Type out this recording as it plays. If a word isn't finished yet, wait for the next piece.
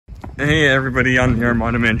Hey everybody on the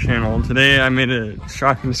Armada Man channel. Today I made a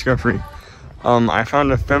shocking discovery. I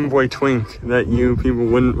found a femboy twink that you people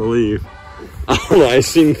wouldn't believe. I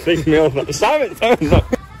seen fake mail. Stop it! Stop.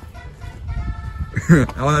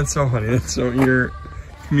 Oh, that's so funny. That's so, you're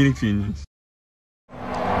comedic genius.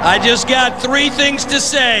 I just got three things to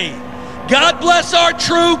say. God bless our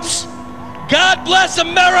troops. God bless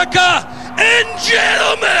America. And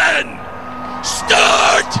gentlemen,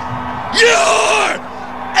 start your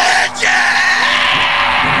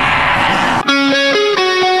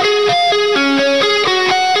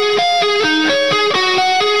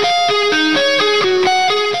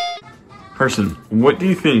Carson, what do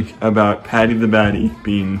you think about Patty the Batty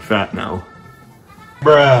being fat now?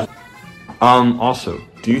 Bruh. Also,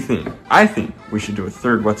 I think we should do a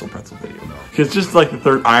third Wetzel Pretzel video. Because just like the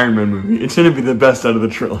third Iron Man movie, it's gonna be the best out of the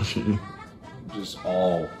trilogy. Just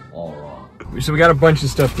all wrong. So we got a bunch of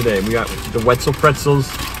stuff today. We got the Wetzel Pretzels.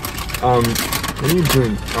 What are you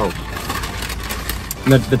doing? Oh.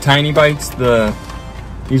 The tiny bites, these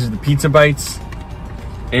are the pizza bites.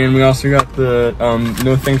 And we also got the,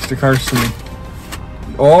 no thanks to Carson,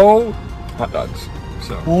 all hot dogs.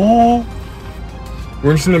 So. Oh.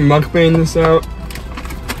 We're just gonna mukbang this out.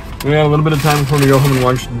 We got a little bit of time before we go home and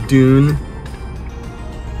watch Dune.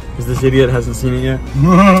 Because this idiot hasn't seen it yet.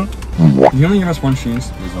 You only give us one cheese.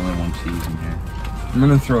 There's only one cheese in here. I'm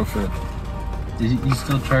gonna throw a fit. Did he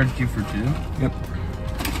still charged you for two? Yep.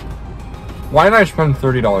 Why did I spend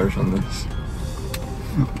 $30 on this?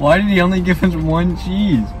 Why did he only give us one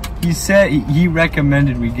cheese? He said he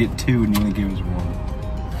recommended we get two and he only gave us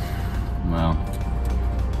one. Wow.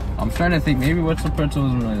 I'm trying to think, maybe Wetzel Pretzel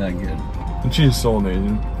isn't really that good. The cheese is so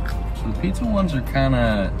amazing. So the pizza ones are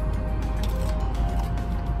kinda,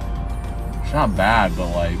 it's not bad, but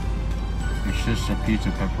like, it's just a piece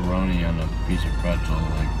of pepperoni on a piece of pretzel,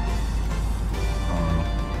 like, I don't know.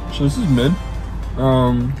 So this is mid.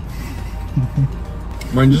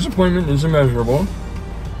 My disappointment is immeasurable.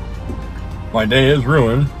 My day is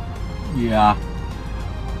ruined. Yeah.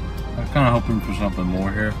 I'm kinda hoping for something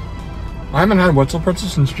more here. I haven't had Wetzel Pretzel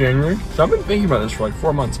since January, so I've been thinking about this for like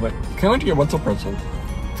 4 months. But can't wait to get Wetzel Pretzel.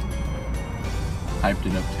 Hyped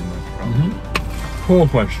it up too much, probably. Cool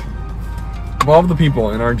question. Of all the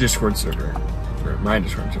people in our Discord server, or my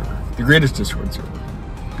Discord server, the greatest Discord server,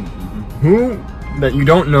 who that you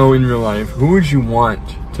don't know in real life, who would you want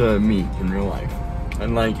to meet in real life?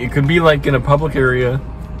 And like, it could be like in a public area,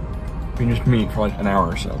 you just meet for like an hour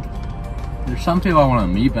or so. There's some people I want to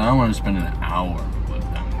meet, but I don't want to spend an hour with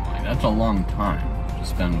them. Like, that's a long time to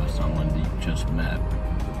spend with someone that you just met.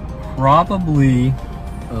 Probably,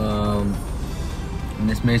 and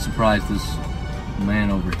this may surprise this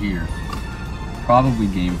man over here, probably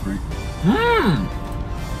Game Freak.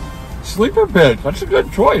 Sleeper pick, that's a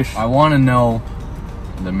good choice. I want to know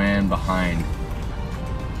the man behind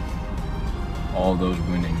all those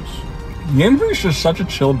winnings. Game Freak's just such a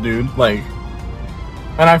chill dude, like,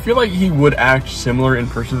 and I feel like he would act similar in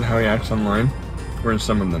person to how he acts online, whereas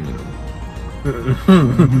some of them, you know.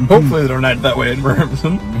 Hopefully they don't act that way in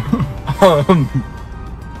person.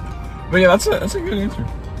 But yeah, that's a good answer.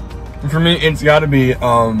 For me, it's gotta be,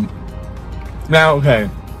 now, okay,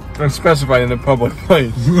 let's specify in a public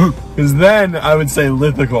place, because then I would say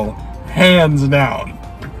Lithical, hands down.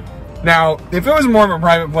 Now, if it was more of a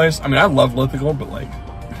private place, I mean, I love Lithical, but like,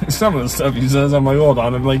 some of the stuff he says, I'm like, hold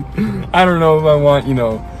on, I'm like, I don't know if I want, you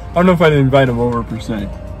know, I don't know if I'd invite him over per se.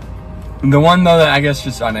 The one though that I guess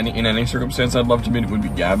just in any circumstance I'd love to meet would be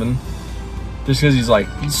Gavin. Just because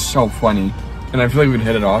he's so funny, and I feel like we'd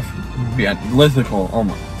hit it off. Yeah, Lithical, oh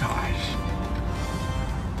my gosh.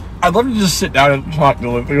 I'd love to just sit down and talk to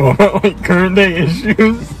Lithical about like current day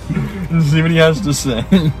issues and see what he has to say.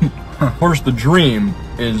 Of course, the dream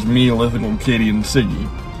is me, Lithical, Katie, and Siggy.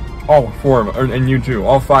 All four of us, and you too,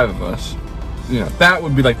 all five of us. You know, that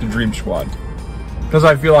would be like the dream squad. Because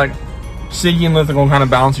I feel like Siggy and Lithical kind of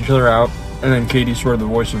balance each other out, and then Katie's sort of the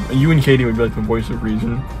voice of, you and Katie would be like the voice of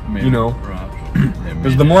reason, maybe, you know?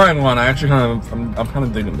 Because the more I go on, I actually I'm kind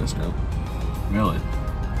of digging this now. Really?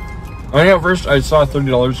 I mean, at first I saw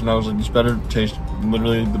 $30 and I was like, this better taste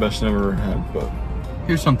literally the best I've ever had, but.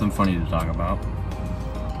 Here's something funny to talk about.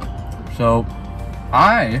 So,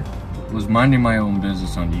 I was minding my own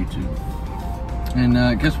business on YouTube, and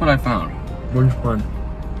guess what I found? Which one?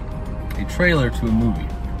 A trailer to a movie.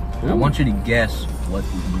 I want you to guess what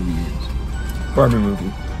this movie is. Barbie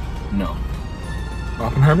movie. No.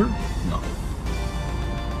 Oppenheimer? No.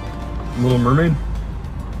 Little Mermaid?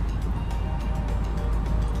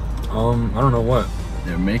 I don't know what.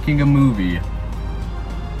 They're making a movie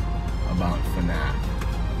about FNAF.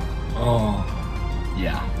 Oh.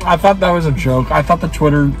 Yeah. I thought that was a joke. I thought the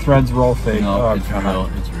Twitter threads were all fake. No, Oh, it's God. real.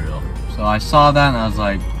 It's real. So I saw that and I was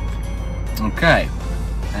like, okay.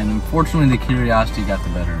 And unfortunately, the curiosity got the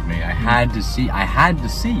better of me. I had to see.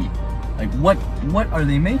 Like, what are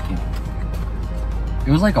they making?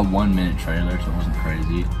 It was like a 1-minute trailer, so it wasn't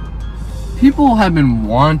crazy. People have been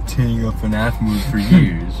wanting a FNAF movie for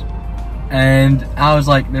years. And I was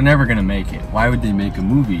like, they're never gonna make it. Why would they make a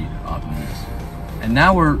movie of this? And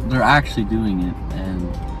now they're actually doing it.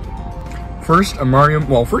 And First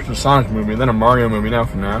a Sonic movie, then a Mario movie, now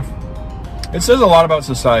FNAF. It says a lot about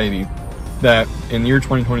society that in the year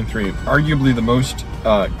 2023, arguably the most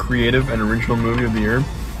creative and original movie of the year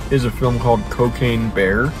is a film called Cocaine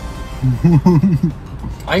Bear.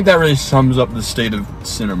 I think that really sums up the state of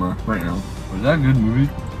cinema right now. was that a good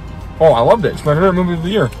movie? Oh, I loved it. It's my favorite movie of the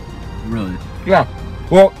year. Really? Yeah.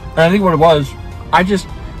 Well, and I think what it was,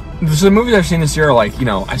 the movies I've seen this year are like, you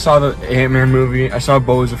know, I saw the Ant-Man movie, I saw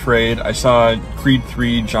Beau is Afraid, I saw Creed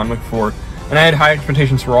 3, John Wick 4, and I had high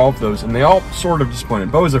expectations for all of those, and they all sort of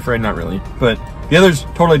disappointed. Beau is Afraid, not really, but the others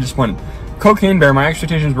totally disappointed. Cocaine Bear, my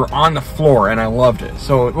expectations were on the floor, and I loved it.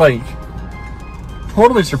 So, like,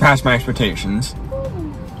 totally surpassed my expectations.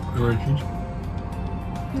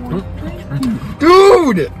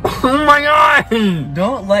 Dude! Oh my god!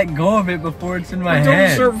 Don't let go of it before it's in my Don't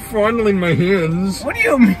hand. start fondling my hands. What do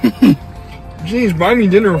you mean? Jeez, buy me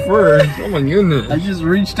dinner first. Oh my goodness. I just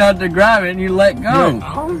reached out to grab it and you let go.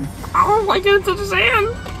 Yeah. I don't like it to his hand.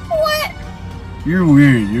 What? You're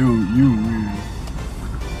weird. You weird.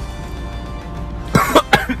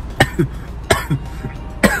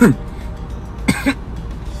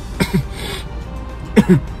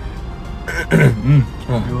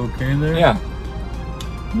 You okay there? Yeah.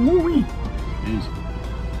 Woo-wee. Jeez.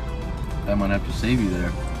 I might have to save you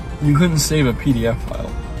there. You couldn't save a PDF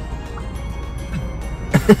file.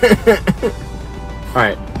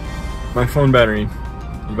 Alright. My phone battery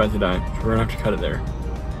is about to die, so we're gonna have to cut it there.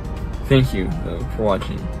 Thank you, though, for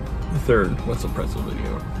watching the third Wetzel Pretzel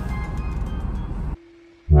video.